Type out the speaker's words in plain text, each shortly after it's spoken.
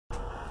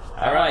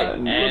Alright,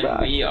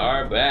 and we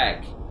are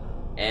back.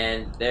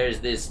 And there's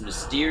this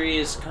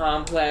mysterious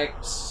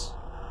complex.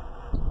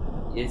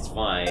 It's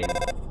fine.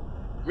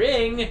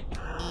 Ring!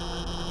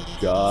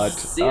 God.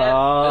 See that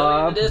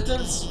building in the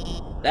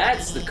distance?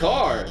 That's the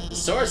core, the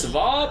source of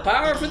all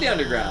power for the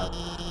underground.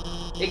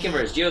 It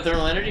converts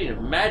geothermal energy to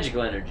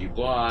magical energy.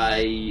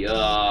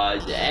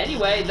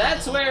 Anyway,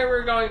 that's where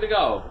we're going to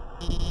go.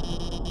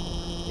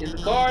 The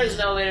core is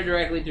now later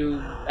directly to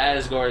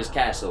Asgore's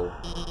castle.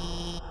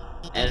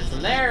 And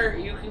from there,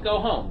 you can go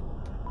home.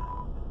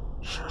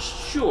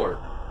 Sure.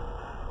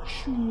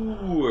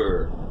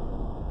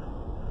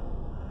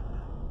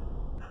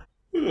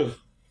 Ugh.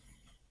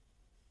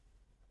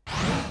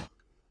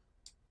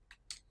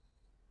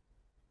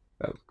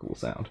 That was a cool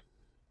sound.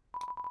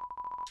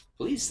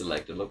 Please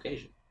select a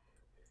location.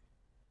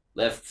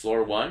 Left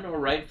floor 1 or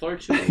right floor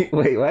 2?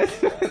 Wait, what?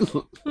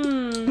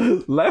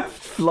 Left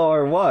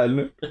floor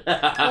 1?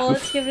 Well,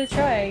 let's give it a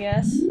try, I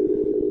guess.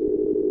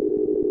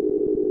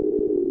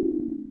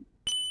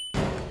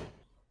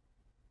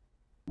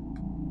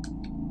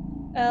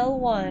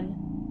 L1.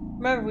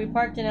 Remember, we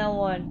parked in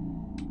L1.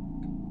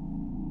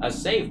 A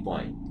save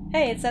point.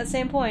 Hey, it's that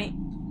same point.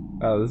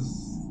 Oh, this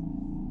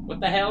What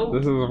the hell?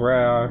 is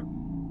where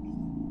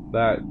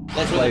that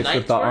That's where place the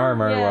with the knights were?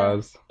 armor Yeah.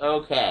 was.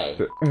 Okay.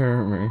 The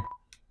armor.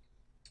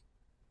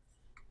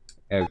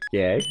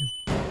 Okay.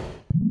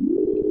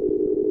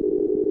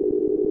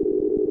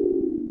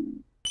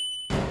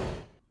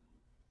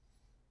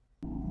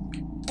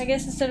 I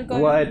guess instead of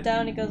going What? up and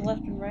down, it goes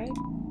left and right.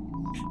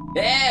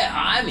 Yeah,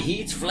 I'm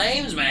Heat's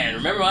Flames Man.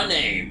 Remember my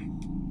name.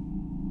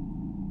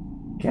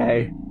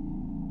 Okay.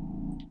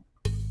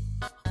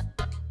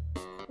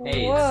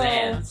 Hey,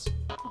 Whoa. it's Sans.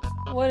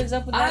 What is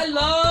up with I that?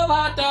 love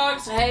hot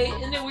dogs. Hey,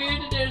 isn't it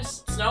weird that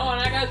there's snow on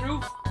that guy's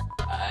roof?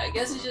 I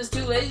guess he's just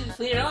too lazy to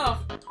clean it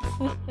off.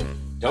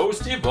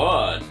 Toasty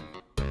Bun.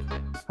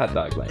 Hot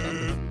dog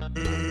land.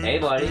 Hey,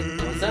 buddy.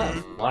 What's up?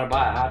 Want to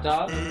buy a hot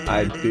dog?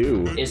 I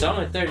do. It's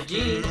only 30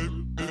 G's.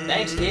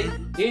 Thanks, kid.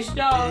 Here's your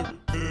dog.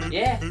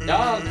 Yeah,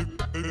 dog.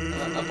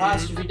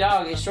 Apostrophe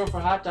dog. It's short for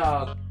hot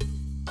dog.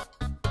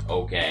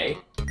 Okay.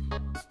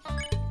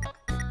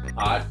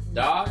 Hot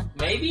dog,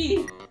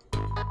 maybe?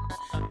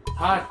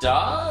 Hot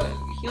dog?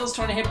 Heals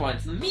 20 hit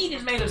points. The meat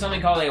is made of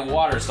something called a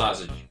water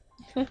sausage.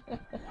 I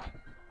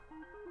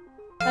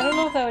don't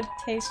know if that would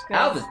taste good.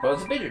 Alpha's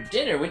supposed to be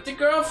dinner with the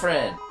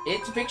girlfriend.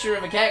 It's a picture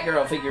of a cat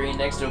girl figurine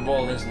next to a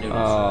bowl of instant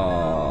noodles.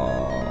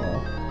 Oh.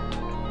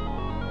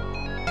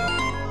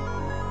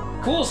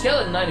 Cool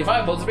Skeleton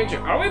 95 posts a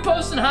picture. Are we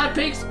posting hot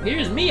pics?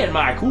 Here's me and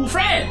my cool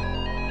friend.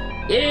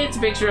 It's a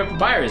picture of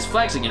Papyrus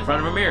flexing in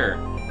front of a mirror.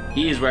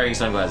 He is wearing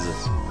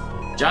sunglasses.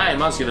 Giant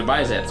muscular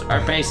biceps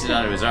are pasted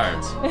onto his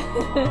arms.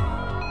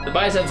 The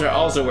biceps are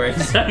also wearing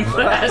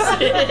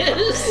sunglasses.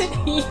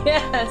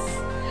 Yes.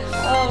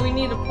 Oh, we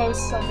need to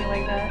post something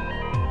like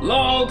that.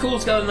 LOL, Cool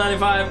Skeleton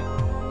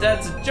 95.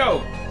 That's a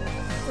joke,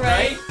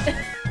 right?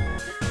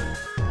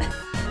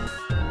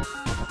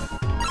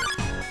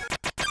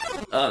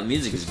 Oh, the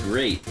music is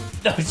great.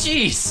 Oh,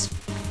 jeez.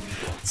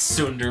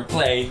 Sunder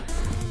plane.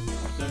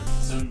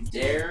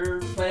 Sundare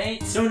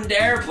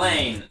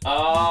plane.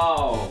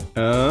 Oh.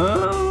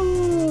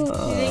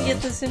 Oh. You didn't get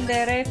the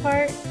tsundere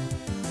part?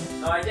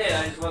 No, I did.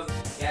 I just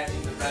wasn't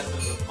catching the rest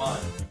of the fun.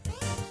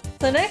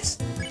 The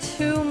next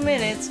 2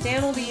 minutes,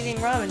 Dan will be eating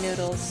ramen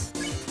noodles.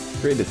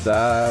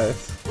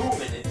 Criticize. 2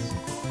 minutes.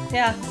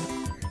 Yeah.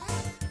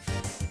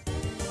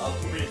 Oh,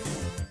 2 minutes.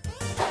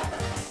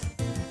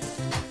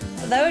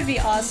 That would be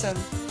awesome.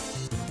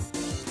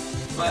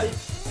 But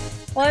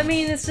Well, I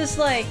mean, it's just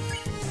like,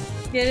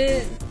 get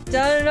it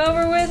done and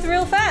over with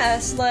real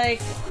fast.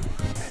 Like,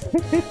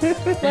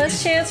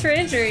 less chance for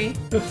injury.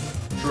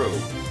 true.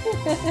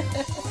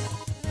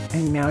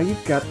 And now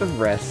you've got the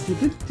rest of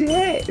the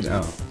day.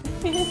 No.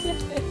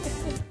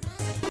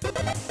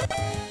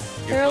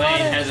 Your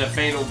plane has a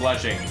fatal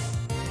blushing.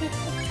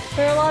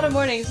 There are a lot of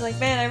mornings like,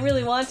 man, I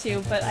really want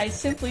to, but I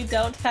simply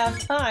don't have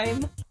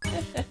time.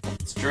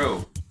 It's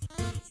true.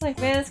 It's like,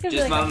 man, it's gonna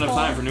Just be like not a enough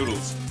time for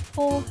noodles.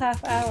 whole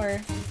half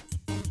hour.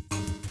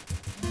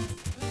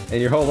 And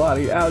your whole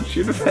body. Ouch,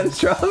 your defense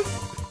drop.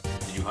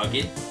 Did you hug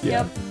it?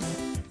 Yeah.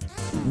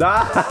 Yep.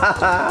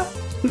 Nah.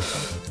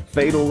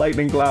 Fatal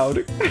lightning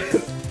cloud.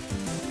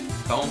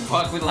 Don't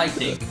fuck with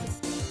lightning.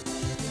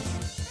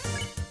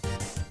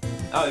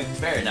 Oh, you can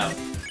spare it now.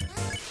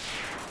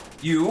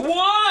 You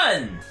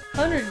won!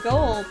 100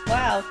 gold.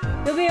 Wow.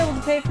 You'll be able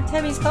to pay for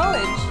Temmie's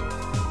college.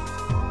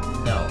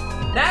 No.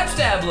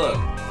 Napstab, look!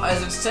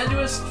 As a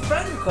sensuous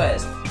friend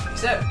request.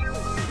 Except,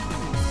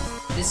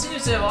 it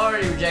seems to have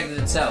already rejected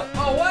itself.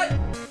 Oh, what?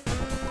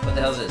 What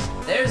the hell is this?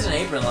 There's an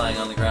apron lying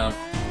on the ground.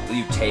 Will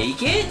you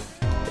take it?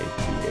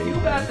 You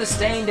got the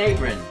stained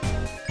apron.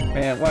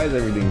 Man, why is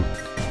everything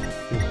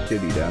so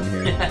shitty down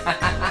here?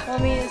 Well,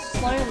 I mean, it's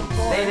just lying on the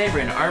floor. Stained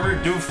apron.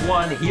 Armor doof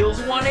 1 heals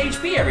 1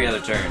 HP every other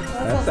turn.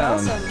 That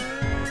sounds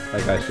awesome.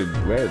 like I should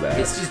wear that.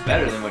 It's just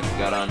better than what you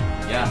got on.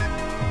 Yeah.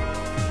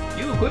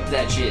 You equipped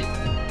that shit.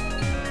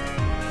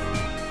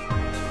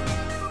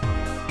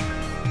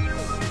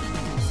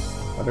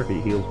 What if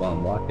he heals while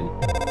I'm walking?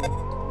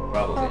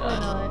 Probably Probably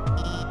not.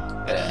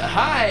 not.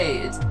 Hi,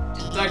 it's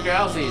Dr.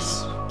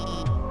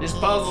 Alphys. This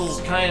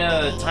puzzle's kind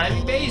of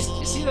timing based.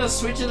 You see those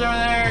switches over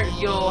there?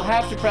 You'll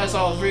have to press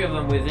all 3 of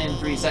them within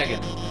 3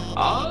 seconds.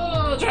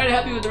 I'll try to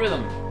help you with the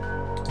rhythm.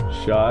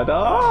 Shut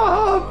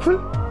up!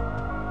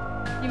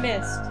 You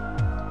missed.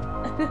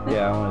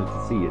 Yeah, I wanted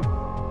to see it.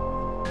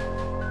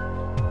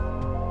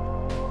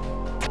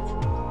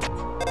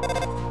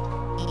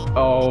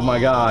 Oh my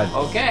god.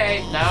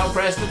 Okay, now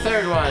press the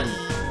 3rd one.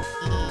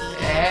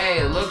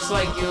 Hey, looks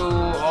like you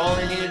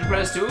only needed to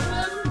press 2 of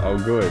them? Oh,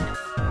 good.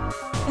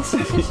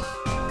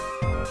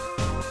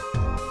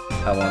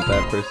 I want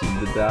that person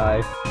to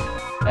die.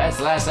 That's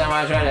the last time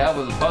I tried to help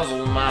with the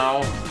puzzle,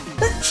 Mao.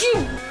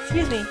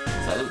 Excuse me.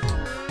 Salute.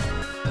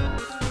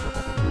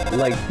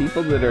 Like,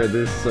 people that are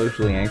this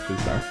socially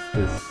anxious aren't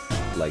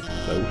this, like,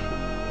 social.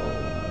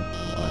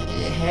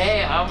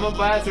 Hey, I'm a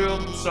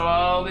bathroom, so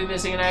I'll be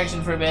missing in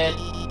action for a bit.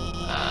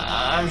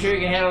 I'm sure you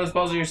can handle this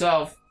puzzle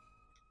yourself.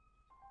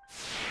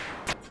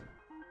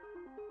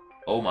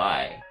 Oh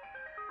my.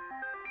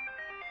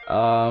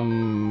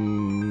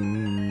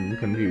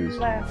 Confused.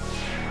 Left.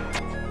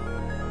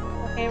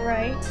 Okay,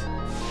 right.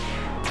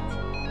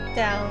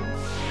 Down.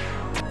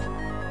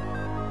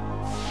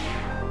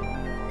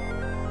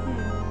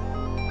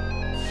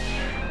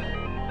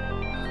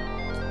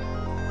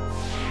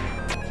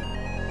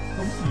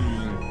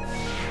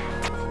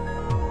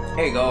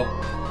 Here you go.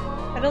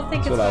 I don't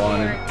think That's it's what I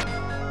gonna wanted. work.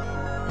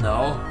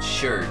 No,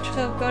 shirt.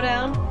 So go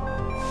down.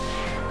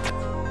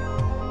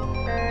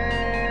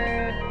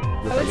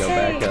 If I I would go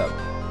say, back up.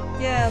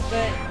 yeah,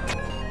 but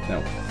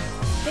No.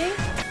 see?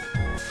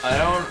 I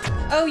don't.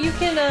 Oh, you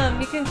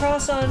can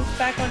cross on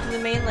back onto the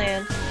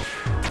mainland.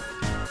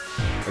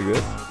 Like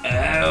this?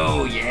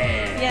 Oh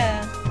yeah.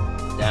 Yeah.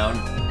 Down.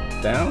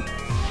 Down?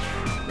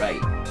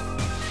 Right.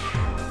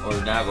 Or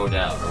now go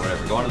down or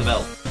whatever. Go onto the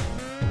belt.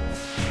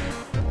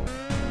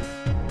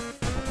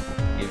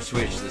 You've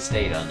switched the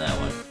state on that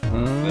one.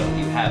 Well,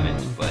 you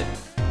haven't, but.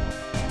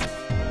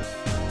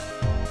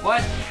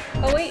 What?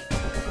 Oh wait.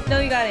 No,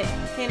 you got it.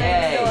 Okay, now you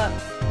can go Hey. up.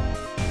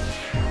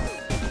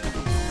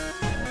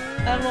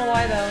 I don't know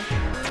why though.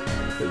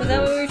 Was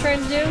that what we were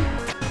trying to do?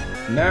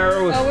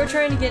 No! Oh, we're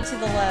trying to get to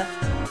the left.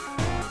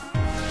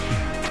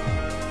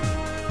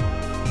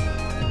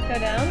 Go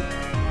down?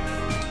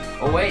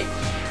 Oh wait,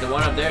 the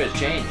one up there has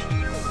changed.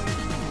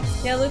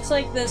 Yeah, it looks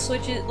like the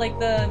switches, like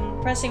the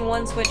pressing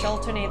one switch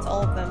alternates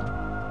all of them.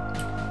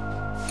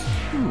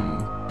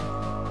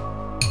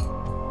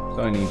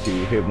 So I need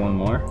to hit one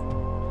more?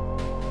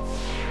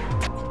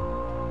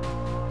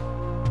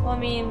 Well, I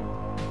mean,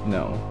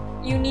 No.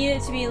 you need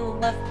it to be in the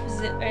left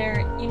position, or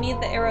you need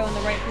the arrow in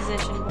the right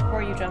position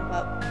before you jump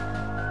up.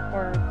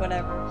 Or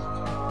whatever.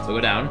 So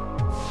go down.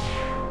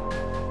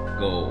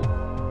 Go.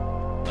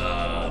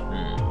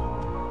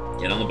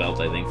 Get on the belt,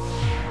 I think.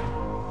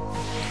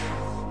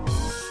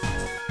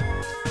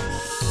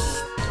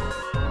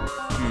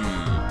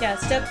 Yeah,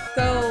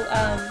 go,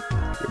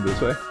 Go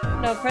this way?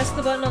 no, press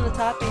the button on the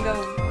top and go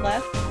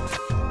left.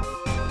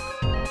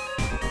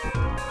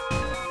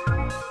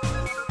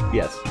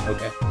 Yes.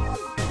 Okay.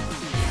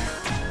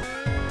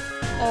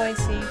 Oh, I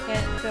see, you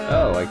can't go.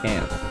 Oh, I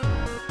can't.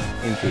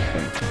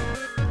 Interesting.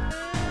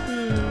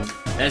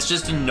 That's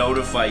just to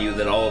notify you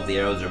that all of the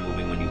arrows are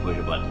moving when you push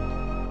a button.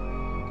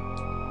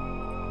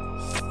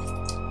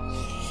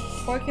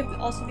 Or it could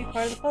also be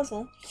part of the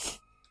puzzle.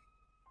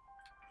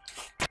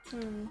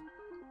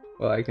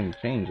 Well, I can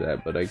change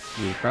that, but the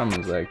problem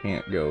is that I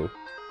can't go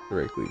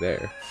directly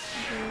there.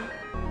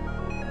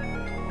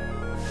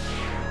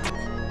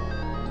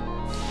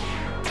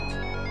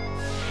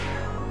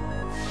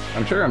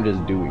 I'm sure I'm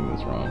just doing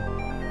this wrong.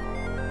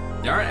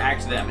 There aren't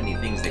actually that many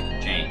things that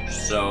can change,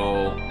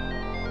 so...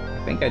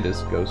 I think I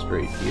just go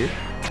straight here.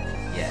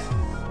 Yeah.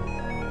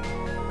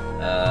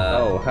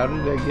 Oh, how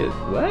did I get...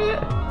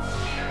 What?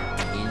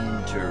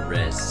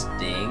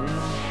 Interesting.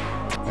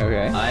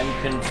 Okay. I'm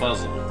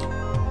confuzzled.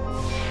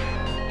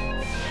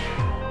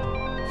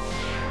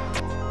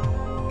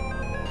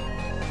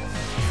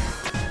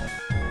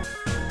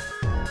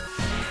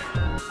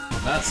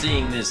 Not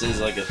seeing this as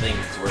like a thing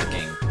that's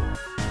working.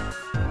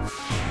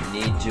 You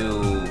need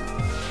to...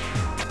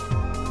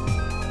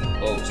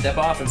 Oh, step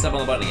off and step on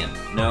the button again.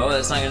 No,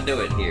 that's not gonna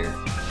do it here.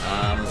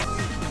 Oh,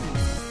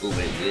 it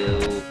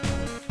will...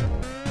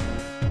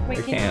 Wait,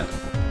 I can't.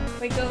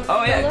 Wait, go.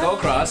 Oh yeah, left? go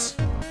across.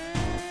 Go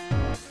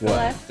What?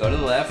 left. Go to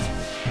the left.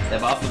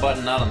 Step off the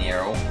button, not on the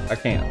arrow. I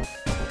can't.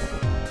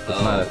 It's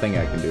not a thing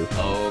I can do.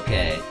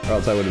 Okay. Or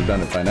else I would have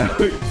done it by now.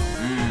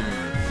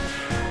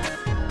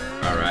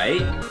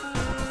 Alright.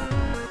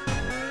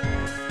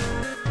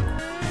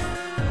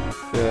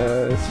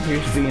 This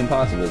appears to be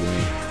impossible to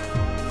me.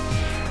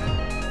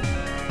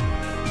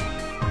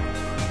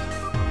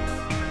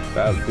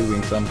 About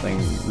doing something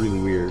really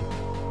weird.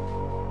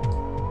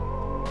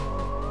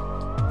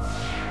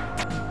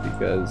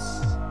 Because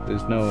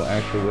there's no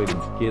actual way to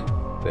get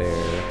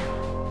there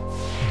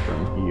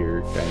from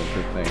here, kind of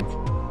a thing.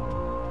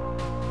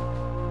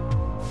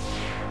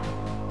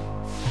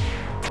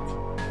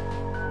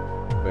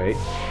 Wait.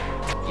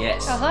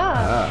 Yes.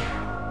 Aha! Ah.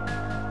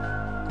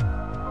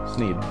 Just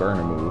need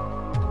burner move.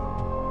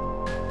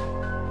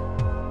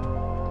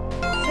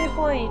 Save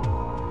point.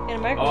 In a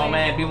microwave. Oh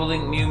man, people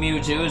think Mew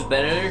Mew 2 is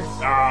better?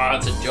 Ah,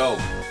 it's a joke.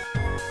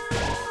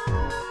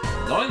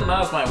 Knowing the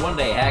mouse might one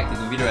day hack the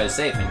computerized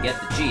safe and get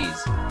the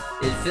cheese,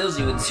 it fills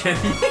you with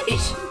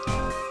determination.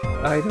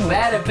 I don't...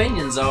 Bad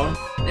opinion zone.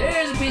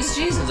 There's a piece of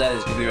cheese inside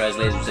this computerized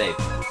laser safe.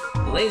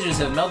 The lasers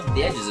have melted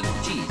the edges of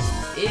the cheese.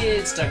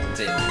 It's stuck to the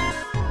table.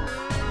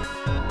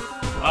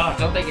 Oh,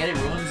 don't they get it?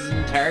 Ruins his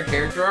entire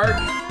character arc?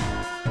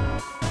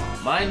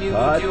 My Mew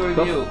Mew 2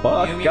 review.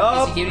 Mew Mew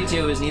Kissy Cutie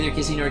 2 is neither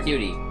kissy nor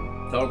cutie.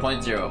 Total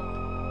point 0.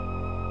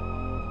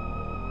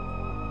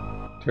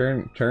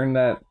 Turn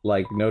that,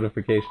 like,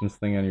 notifications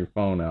thing on your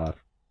phone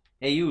off.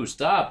 Hey, you,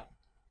 stop.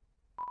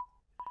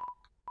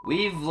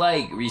 We've,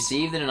 like,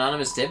 received an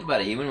anonymous tip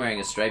about a human wearing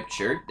a striped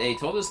shirt. They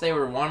told us they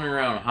were wandering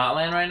around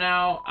Hotland right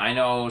now. I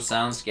know,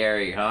 sounds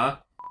scary, huh?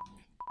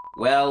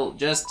 Well,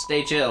 just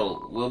stay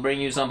chill. We'll bring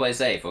you someplace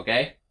safe,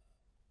 okay?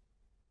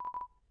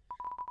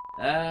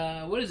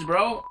 What is it,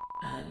 bro?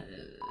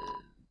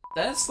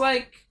 That's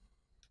like...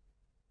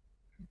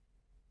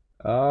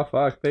 Oh,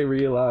 fuck, they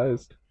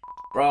realized.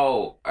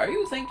 Bro, are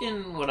you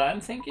thinking what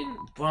I'm thinking?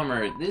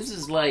 Bummer, this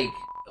is, like,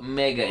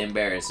 mega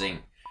embarrassing.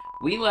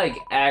 We, like,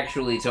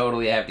 actually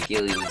totally have to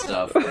kill you and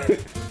stuff.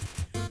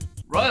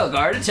 Royal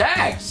Guard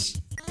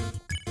attacks!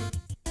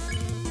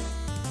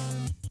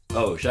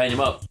 Oh, shine him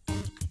up.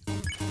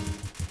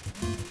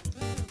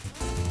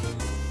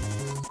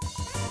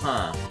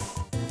 Huh.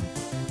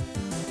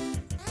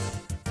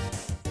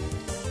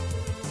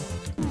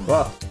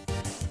 Well.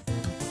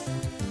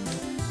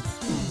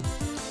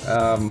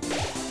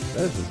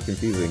 This is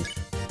confusing.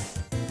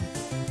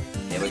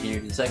 Okay, what can you do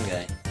for the second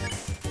guy?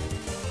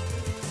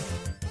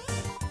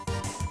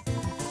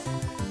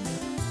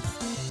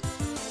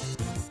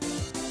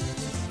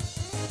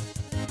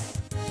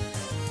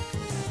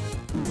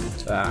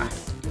 Ah.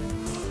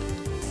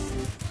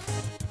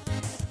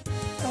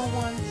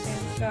 O1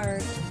 stands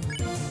guard.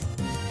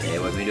 Okay,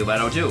 what can we do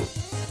about O2?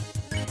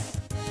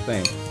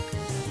 Same.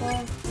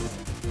 Well,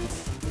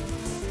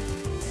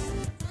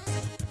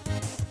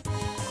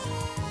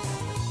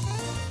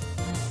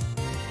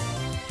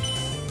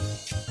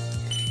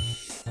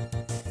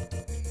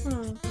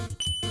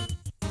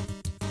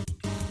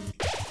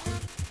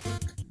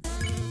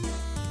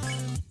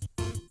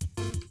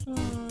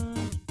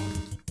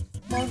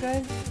 all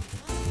good.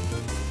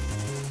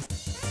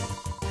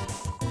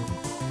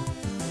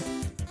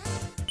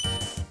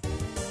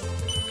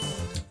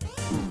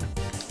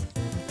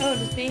 Oh,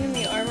 just being in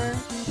the armor.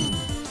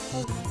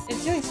 Oh,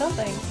 it's doing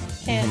something.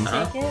 Can't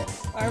take it.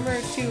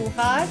 Armor too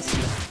hot.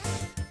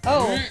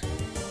 Oh.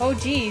 Oh,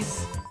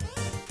 jeez.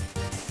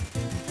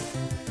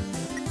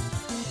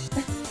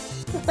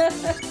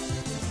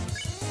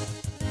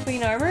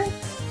 Queen armor?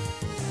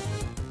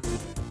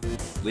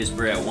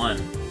 Whisper at 1.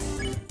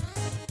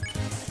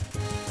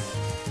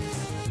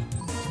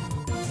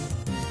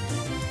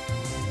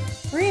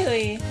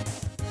 Really?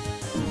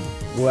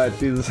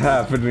 What is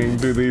happening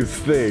to these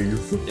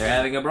things? They're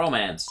having a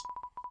bromance.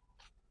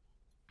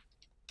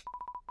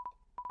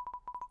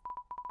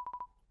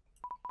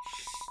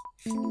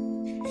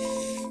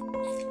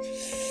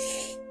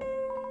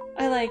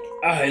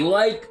 I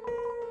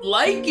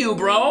like you,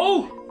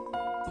 bro!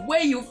 The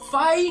way you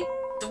fight,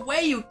 the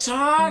way you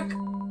talk.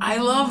 I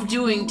love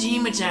doing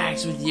team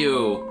attacks with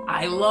you.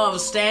 I love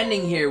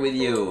standing here with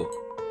you.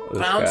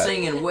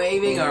 Bouncing and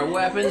waving our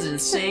weapons in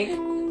sync.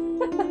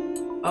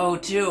 Oh,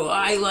 too,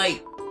 I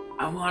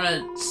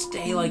wanna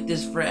stay like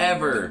this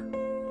forever.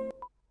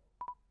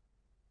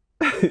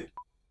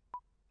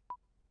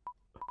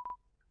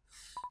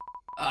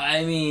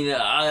 I mean,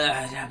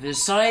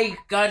 psych,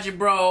 gotcha,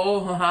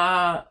 bro.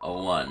 Haha.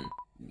 O1.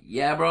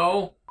 Yeah,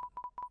 bro?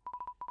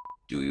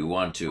 Do you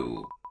want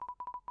to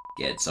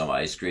get some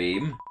ice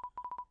cream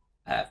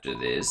after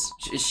this?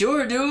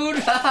 Sure, dude.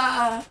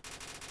 Haha.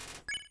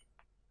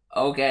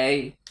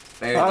 Okay.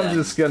 Fair I'm enough.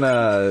 just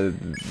gonna,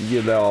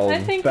 you know,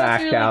 I think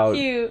back that's really out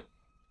cute.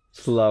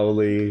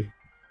 slowly.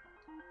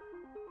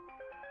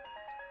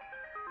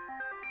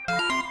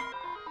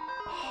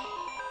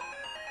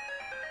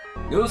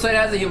 Google site,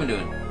 how's the human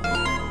doing?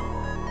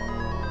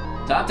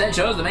 Top 10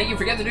 shows that make you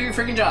forget to do your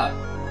freaking job.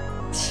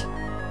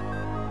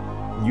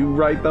 You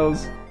write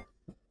those?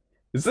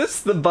 Is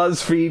this the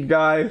BuzzFeed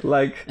guy?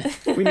 Like,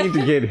 we need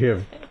to get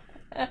him.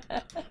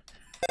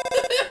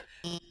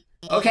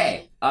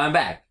 Okay, I'm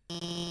back.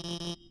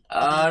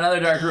 Another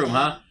dark room,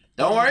 huh?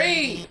 Don't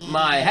worry,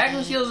 my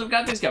hacking skills have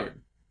got things covered.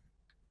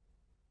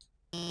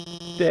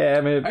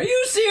 Damn it. Are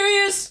you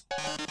serious?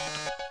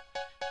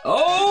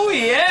 Oh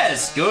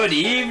yes! Good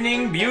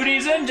evening,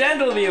 beauties and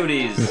gentle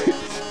beauties.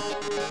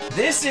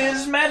 This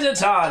is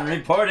Metaton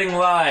reporting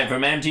live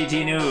from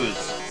MTT News.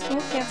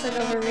 School canceled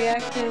over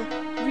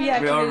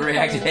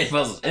Reactivated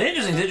puzzles. An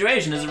interesting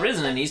situation has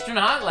arisen in Eastern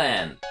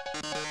Hotland.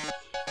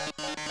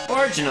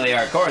 Fortunately,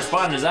 our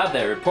correspondent is out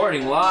there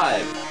reporting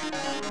live.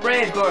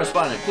 Brave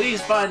correspondent,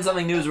 please find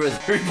something newsworthy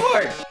to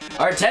report.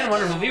 Our 10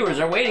 wonderful viewers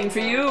are waiting for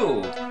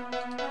you.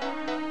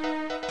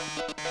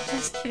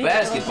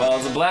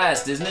 Basketball's a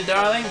blast, isn't it,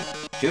 darling?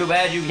 Too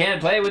bad you can't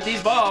play with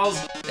these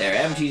balls. They're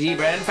MTT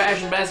brand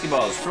fashion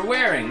basketballs for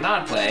wearing,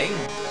 not playing.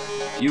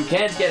 You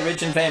can't get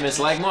rich and famous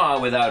like moi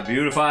without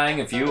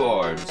beautifying a few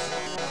orbs.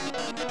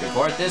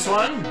 Report this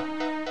one?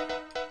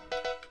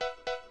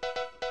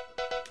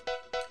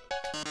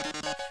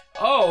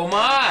 Oh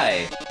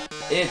my!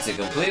 It's a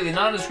completely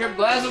nondescript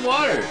glass of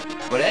water,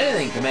 but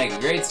anything can make a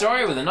great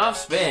story with enough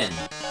spin.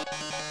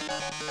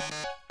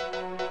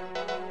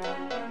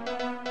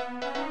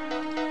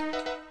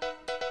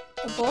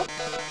 A book?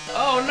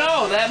 Oh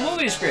no, that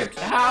movie script.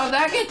 How'd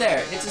that get there?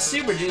 It's a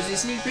super juicy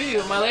sneak preview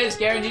of my latest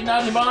guaranteed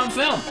not to bomb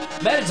film,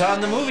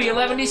 Metaton the movie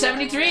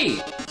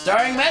 11D73,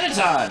 starring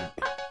Metaton.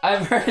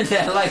 I've heard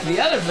that, like the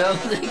other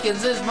films, they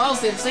consist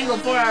mostly of single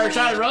 4-hour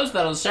shot of rose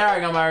petals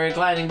showering on my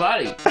reclining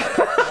body.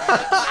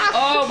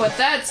 Oh, but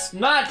that's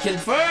not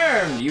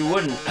confirmed. You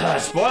wouldn't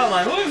spoil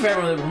my movie for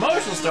everyone with a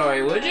promotional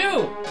story, would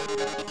you?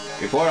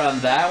 Report on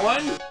that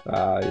one?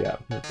 Yeah,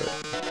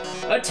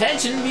 perfect.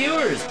 Attention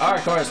viewers, our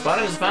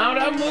correspondent has found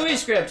a movie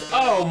script.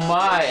 Oh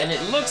my, and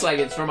it looks like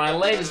it's for my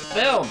latest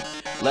film.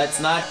 Let's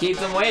not keep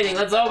them waiting.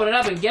 Let's open it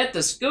up and get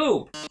the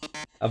scoop.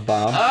 A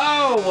bomb.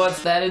 Oh,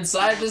 what's that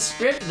inside the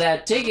script?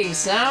 That ticking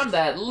sound?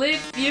 That lit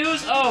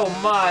fuse? Oh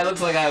my,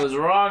 looks like I was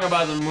wrong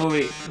about the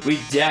movie. We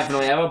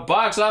definitely have a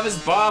box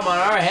office bomb on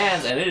our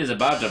hands, and it is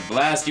about to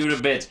blast you to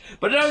bits.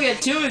 But don't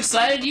get too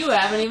excited, you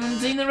haven't even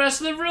seen the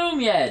rest of the room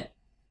yet.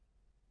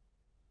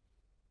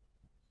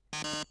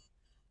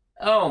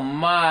 Oh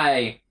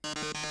my.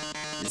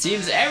 It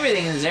seems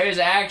everything in this area is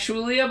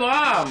actually a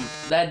bomb.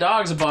 That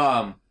dog's a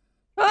bomb.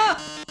 Ah!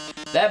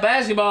 That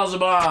basketball's a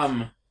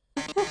bomb.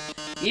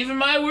 Even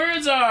my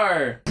words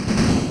are.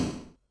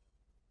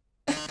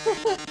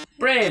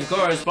 Brave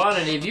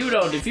correspondent, if you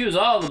don't defuse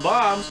all the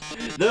bombs,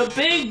 the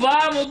big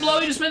bomb will blow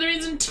you to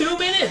smithereens in 2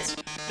 minutes.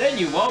 Then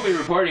you won't be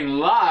reporting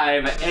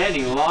live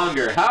any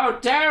longer. How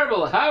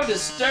terrible, how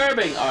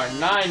disturbing. Our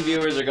 9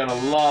 viewers are gonna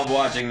love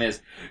watching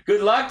this.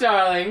 Good luck,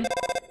 darling.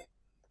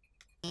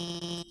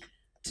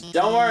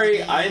 Don't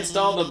worry, I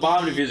installed the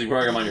bomb defusing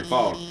program on your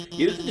phone.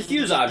 Use the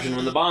defuse option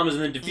when the bomb is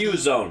in the defuse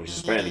zone, which is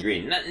spraying the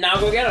green. Now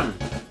go get him.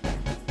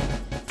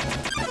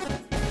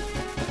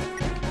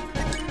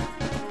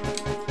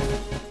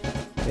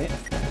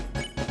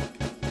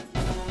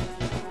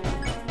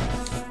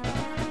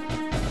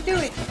 Do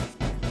it!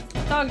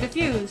 Dog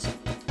defuse.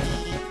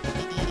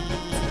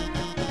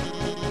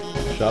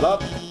 Shut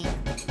up.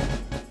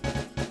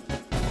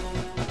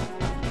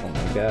 Oh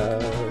my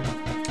god.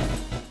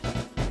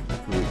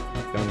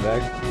 Coming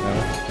back? No.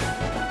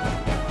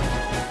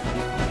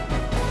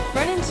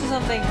 Run into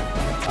something.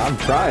 I'm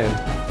trying.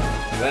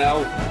 Well,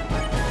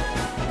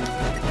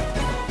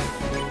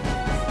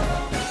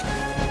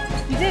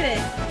 You did it.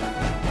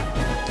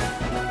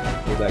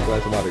 Where'd that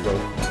glass of water go?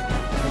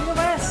 In the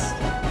west.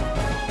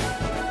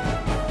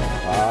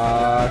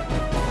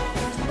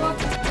 Where's the book?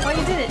 Oh,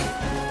 you did it.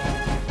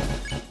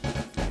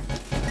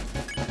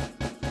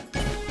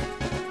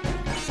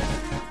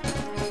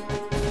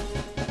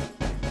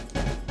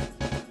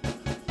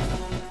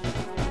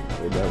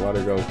 Where'd that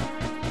water go?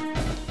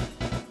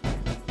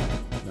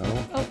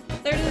 No? Oh,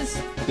 there it is.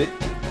 It,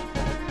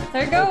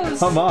 There it goes.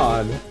 come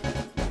on!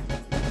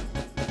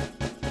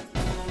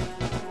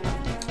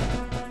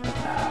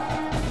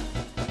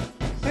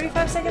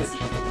 35 seconds.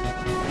 Give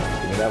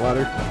me that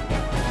water.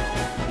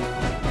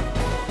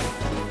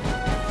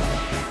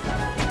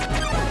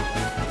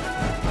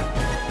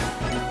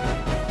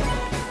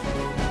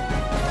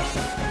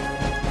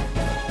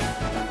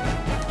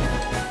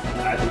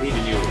 I believe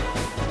in you.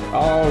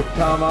 Oh,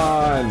 come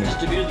on! Just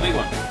defuse the big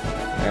one.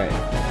 Alright,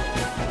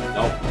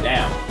 Nope,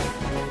 damn.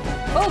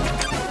 Oh!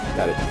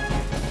 got it.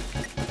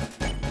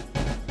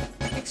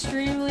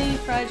 Extremely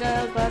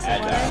fragile glass of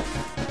Agile. water.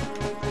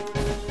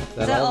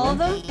 Is that all of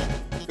them?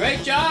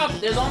 Great job!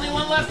 There's only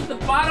one left at the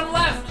bottom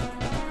left!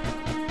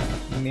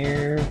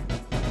 Near.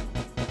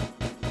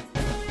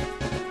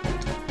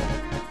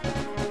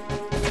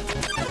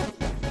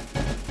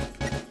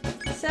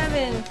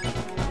 Seven.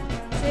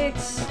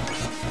 6.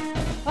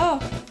 Oh!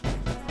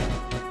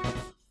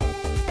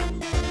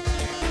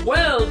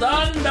 Well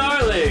done,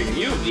 darling!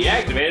 You've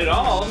deactivated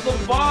all of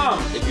the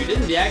bombs! If you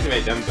didn't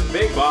deactivate them, the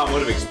big bomb would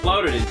have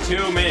exploded in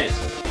 2 minutes.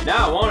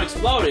 Now it won't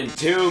explode in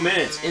 2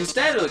 minutes.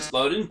 Instead, it'll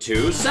explode in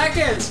 2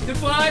 seconds.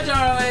 Goodbye,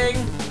 darling!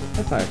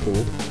 That's not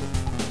cool.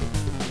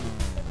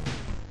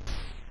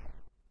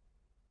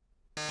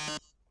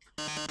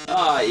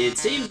 It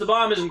seems the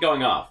bomb isn't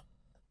going off.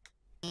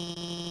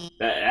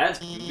 That's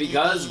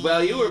because,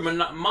 well, you were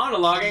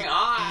monologuing.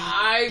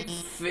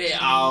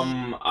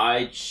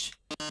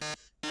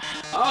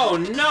 Oh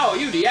no,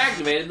 you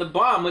deactivated the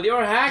bomb with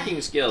your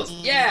hacking skills.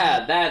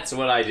 Yeah, that's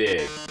what I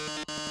did.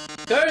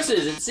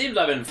 Curses, it seems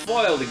I've been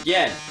foiled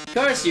again.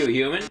 Curse you,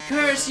 human.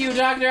 Curse you,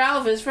 Dr.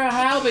 Alphys, for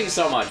helping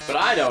so much. But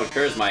I don't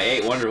curse my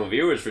 8 wonderful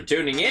viewers for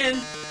tuning in.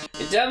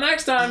 Until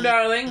next time,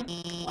 darling.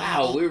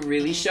 Wow, we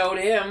really showed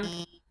him.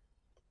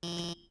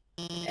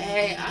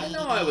 Hey, I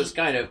know I was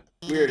kind of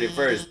weird at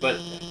first, but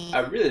I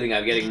really think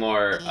I'm getting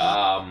more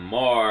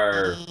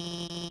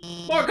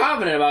more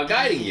confident about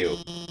guiding you.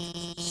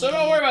 So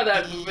don't worry about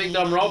that big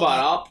dumb robot.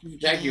 I'll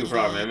protect you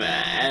from him.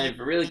 And if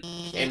it really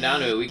came down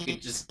to it, we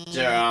could just,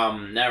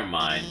 never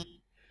mind.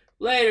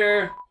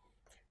 Later.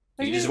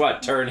 You just,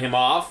 what, turn him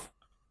off?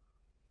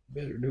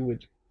 Better do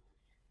it.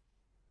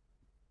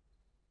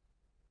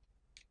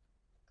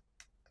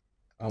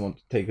 I want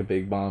to take a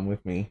big bomb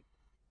with me.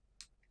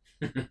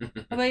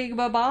 A big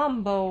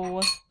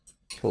bombo.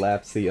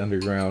 Collapse the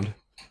underground.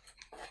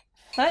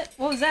 What?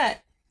 What was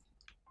that?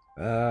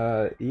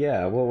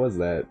 Yeah, what was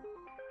that?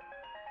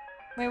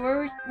 Wait,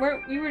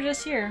 we were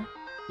just here.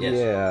 Yes.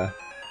 Yeah.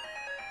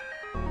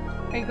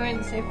 Are you going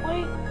to the save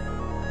point?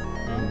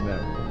 No.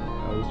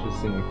 I was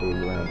just seeing if it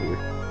was around here.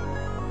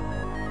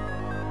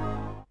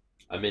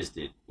 I missed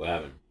it. What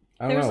happened?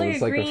 I don't know, it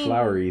was like a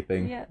flowery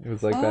thing. Yeah. It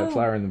was like that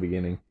flower in the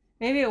beginning.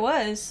 Maybe it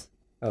was.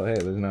 Oh, hey,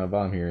 there's not a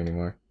bomb here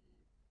anymore.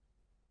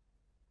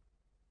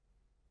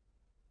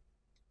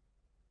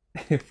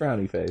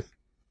 Frowny face.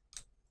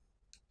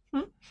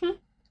 It's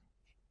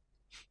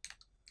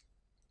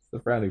the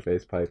frowny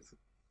face pipes.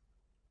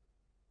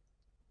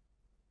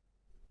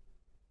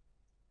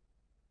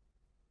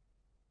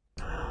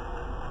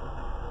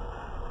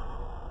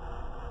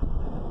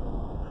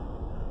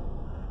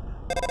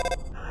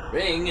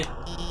 Ring?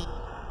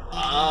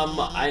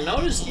 I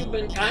noticed you've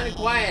been kind of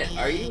quiet.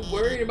 Are you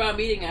worried about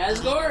meeting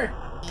Asgore?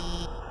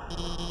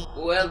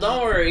 Well,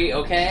 don't worry,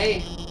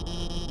 okay?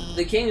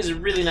 The king is a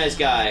really nice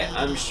guy.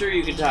 I'm sure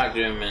you could talk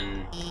to him,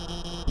 and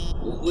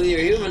with your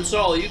human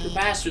soul, you could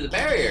pass through the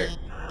barrier.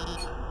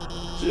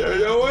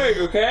 No way,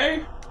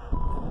 okay?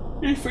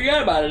 You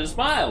forget about it and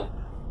smile.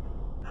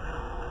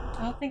 I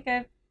don't think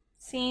I've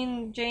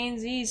seen Jane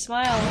Z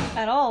smile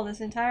at all this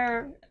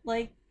entire,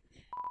 like,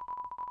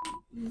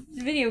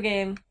 video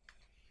game.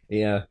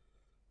 Yeah.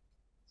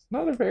 It's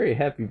not a very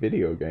happy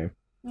video game.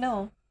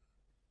 No.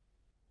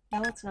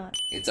 No, it's not.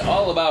 It's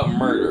all about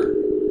murder.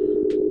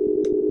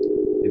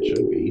 It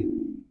should be.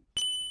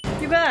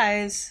 You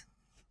guys.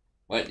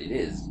 What it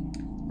is.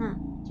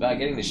 It's about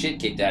getting the shit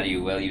kicked out of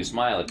you while you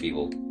smile at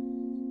people.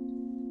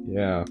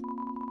 Yeah.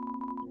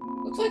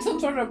 Looks like some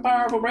sort of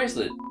powerful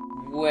bracelet.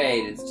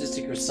 Wait, it's just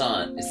a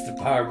croissant. It's the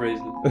power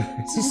bracelet.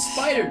 It's a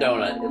spider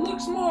donut. It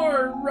looks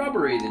more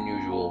rubbery than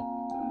usual.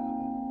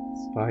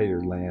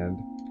 Spiderland.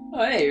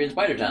 Oh, hey, you're in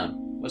Spider Town.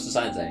 What's the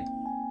sign say?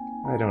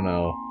 I don't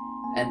know.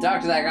 And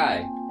talk to that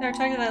guy. They were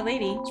talking to that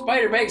lady.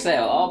 Spider bake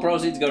sale. All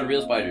proceeds go to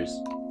real spiders.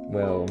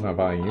 Well, I'm not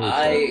buying you.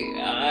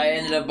 I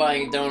ended up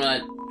buying a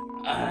donut.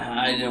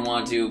 I didn't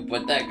want to,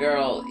 but that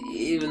girl,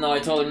 even though I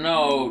told her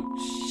no,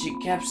 she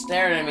kept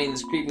staring at me in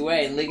this creepy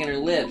way and licking her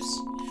lips.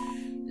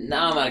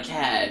 Now I'm out of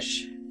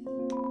cash.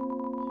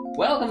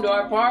 Welcome to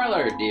our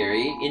parlor,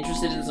 dearie.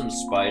 Interested in some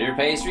spider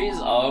pastries?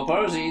 All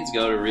proceeds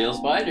go to real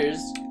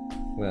spiders.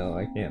 Well,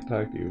 I can't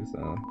talk to you,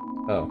 so...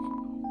 Oh.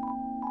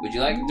 Would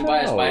you like to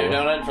buy a spider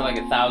donut for like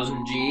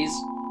 1,000 G's?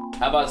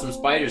 How about some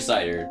spider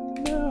cider?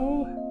 No.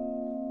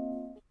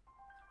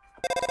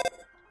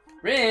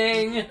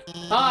 Ring!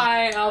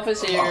 Hi,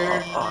 Alpha's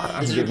here.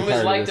 This room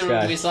is like the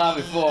room we saw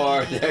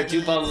before. There are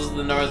 2 puzzles to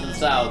the north and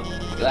south.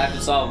 You'll have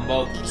to solve them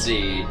both to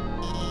proceed.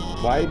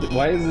 Why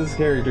does this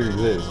character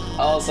exist?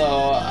 Also,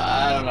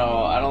 I don't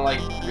know. I don't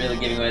like really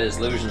giving away the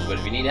solutions, but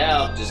if you need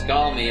help, just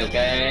call me,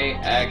 okay?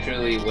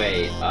 Actually,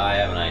 wait. I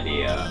have an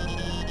idea.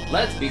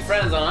 Let's be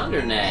friends on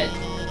Undernet.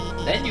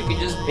 Then you can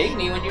just ping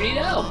me when you need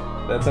help.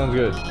 That sounds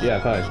good. Yeah,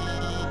 fine.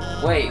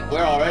 Wait,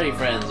 we're already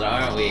friends,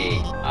 aren't we?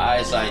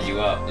 I signed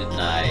you up, didn't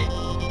I?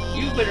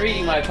 You've been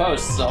reading my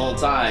posts the whole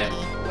time.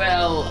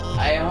 Well,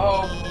 I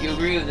hope you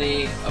agree with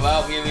me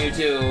about Mew Mew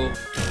 2.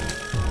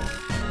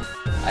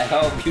 I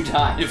hope you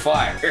die in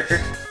fire.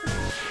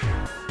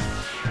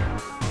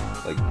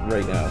 Like,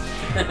 right now.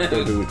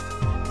 Go do it.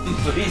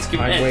 Please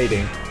commence. I'm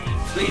waiting.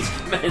 Please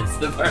commence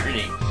the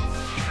burning.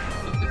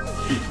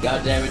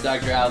 God damn it,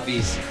 Dr.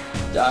 Alphys.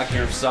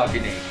 Doctor of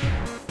Saucony.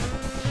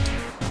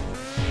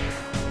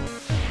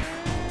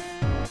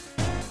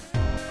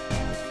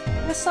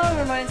 This song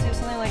reminds me of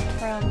something like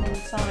from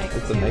Sonic.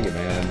 It's a Mega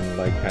Man,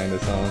 like, kind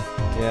of song.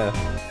 Yeah.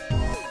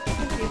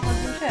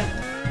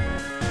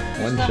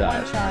 One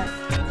shot. One shot.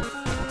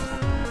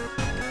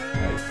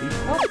 Nice.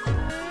 Oh.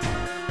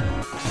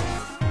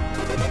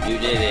 You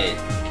did it.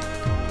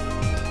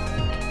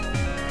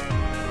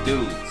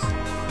 Dudes.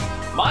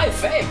 My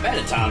fave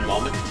Mettaton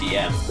moment,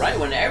 TM. Right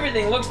when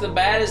everything looks the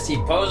baddest, he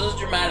poses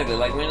dramatically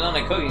like when he's on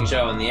a cooking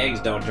show and the eggs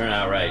don't turn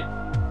out right.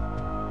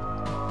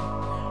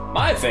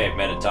 My fave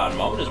Mettaton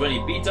moment is when he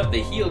beats up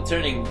the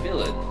heel-turning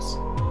villains,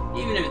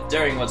 even if it's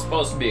during what's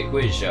supposed to be a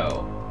quiz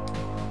show.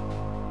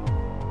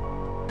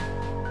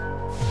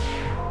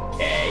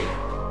 Okay.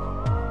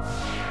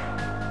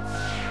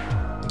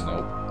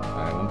 Nope.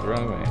 I went the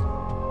wrong way.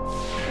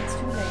 It's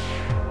too late.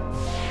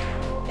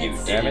 You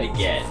did it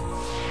again.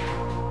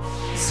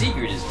 The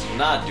secret is to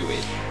not do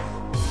it.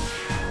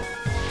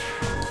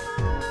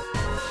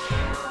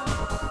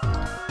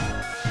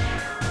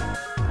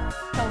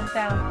 Calm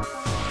down.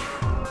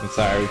 I'm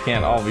sorry, we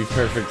can't all be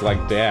perfect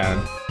like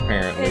Dan,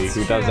 apparently, It's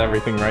who does true.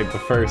 everything right the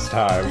first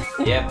time.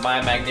 Yep,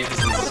 my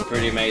magnificence is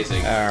pretty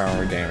amazing.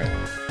 Oh, damn it.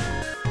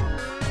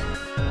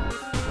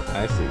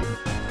 I see.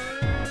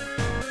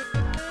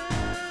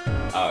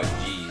 Oh,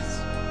 jeez.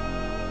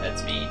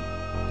 That's mean.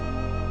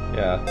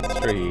 Yeah, it's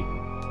tricky.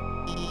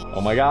 Oh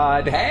my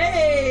god!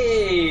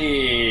 Hey!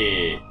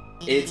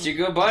 It's your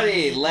good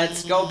buddy.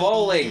 Let's go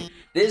bowling.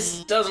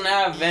 This doesn't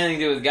have anything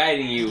to do with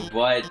guiding you,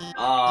 but,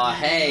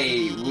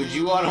 hey, would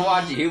you want to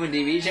watch a human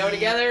TV show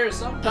together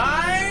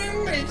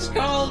sometime? It's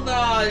called,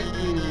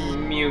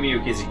 Mew Mew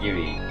Kissy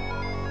Cutie.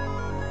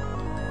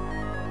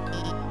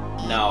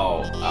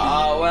 No.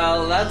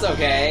 Well, that's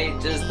okay.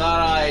 Just thought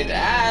I'd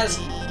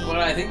ask, but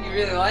I think you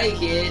really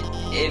like it,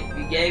 if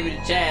you gave it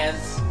a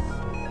chance.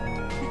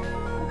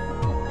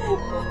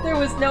 There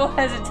was no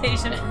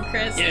hesitation from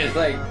Chris. It's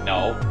like,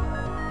 no.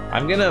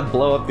 I'm gonna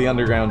blow up the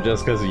underground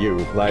just because of you.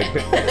 Like.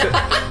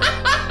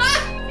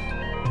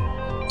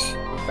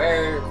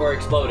 Prepare for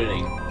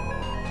exploding.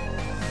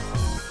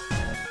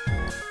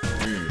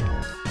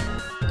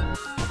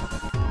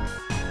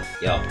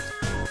 Yup.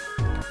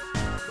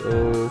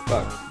 Oh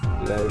fuck.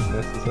 Did I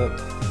mess this up?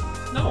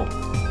 No.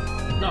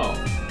 No.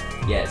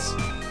 Yes.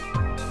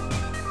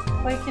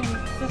 Well, you can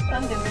just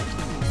undo it.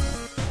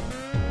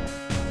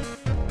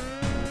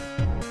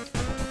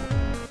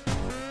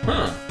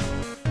 Huh.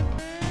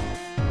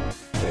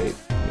 Wait,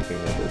 anything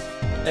like this?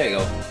 There you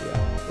go. Yeah,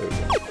 there we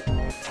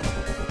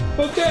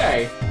go. Okay.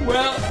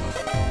 Well,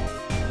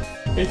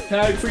 it's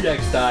time for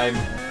next time.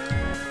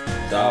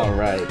 So,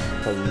 Alright,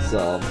 puzzle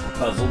solved.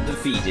 puzzle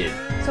defeated.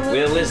 So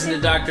We'll listen to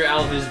Dr.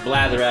 Alphys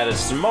blather at us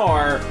some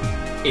more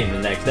in the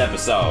next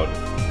episode.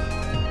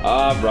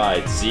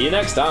 Alright, see you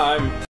next time.